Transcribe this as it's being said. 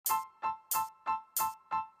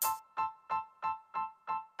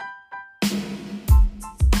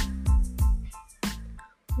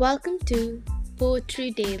Welcome to Poetry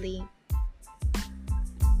Daily.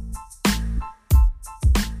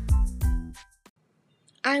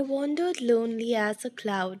 I Wandered Lonely as a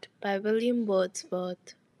Cloud by William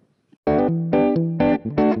Wordsworth.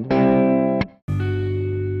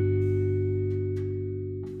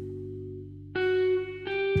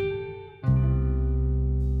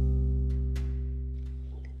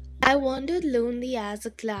 I wandered lonely as a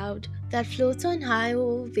cloud that floats on high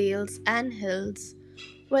over vales and hills,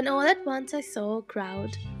 when all at once I saw a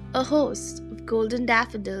crowd, a host of golden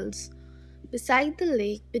daffodils, beside the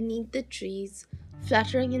lake beneath the trees,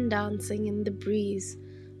 fluttering and dancing in the breeze.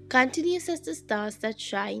 Continuous as the stars that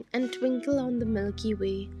shine and twinkle on the Milky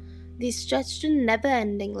Way, they stretched in never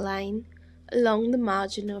ending line along the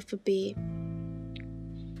margin of a bay.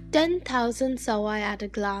 10,000 saw I at a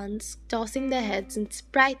glance, tossing their heads in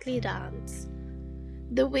sprightly dance.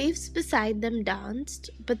 The waves beside them danced,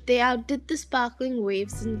 but they outdid the sparkling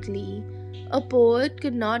waves in glee. A poet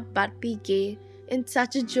could not but be gay in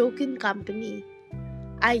such a jocund company.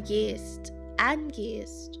 I gazed and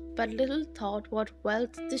gazed, but little thought what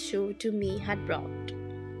wealth the show to me had brought.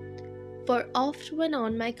 For oft when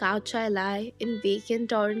on my couch I lie, in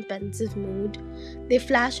vacant or in pensive mood, they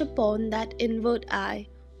flash upon that inward eye,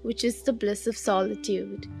 which is the bliss of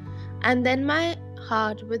solitude. And then my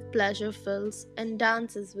heart with pleasure fills, and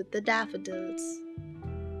dances with the daffodils.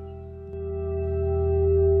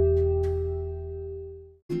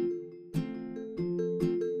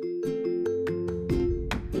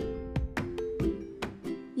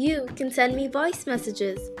 You can send me voice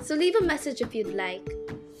messages, so leave a message if you'd like.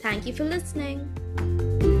 Thank you for listening.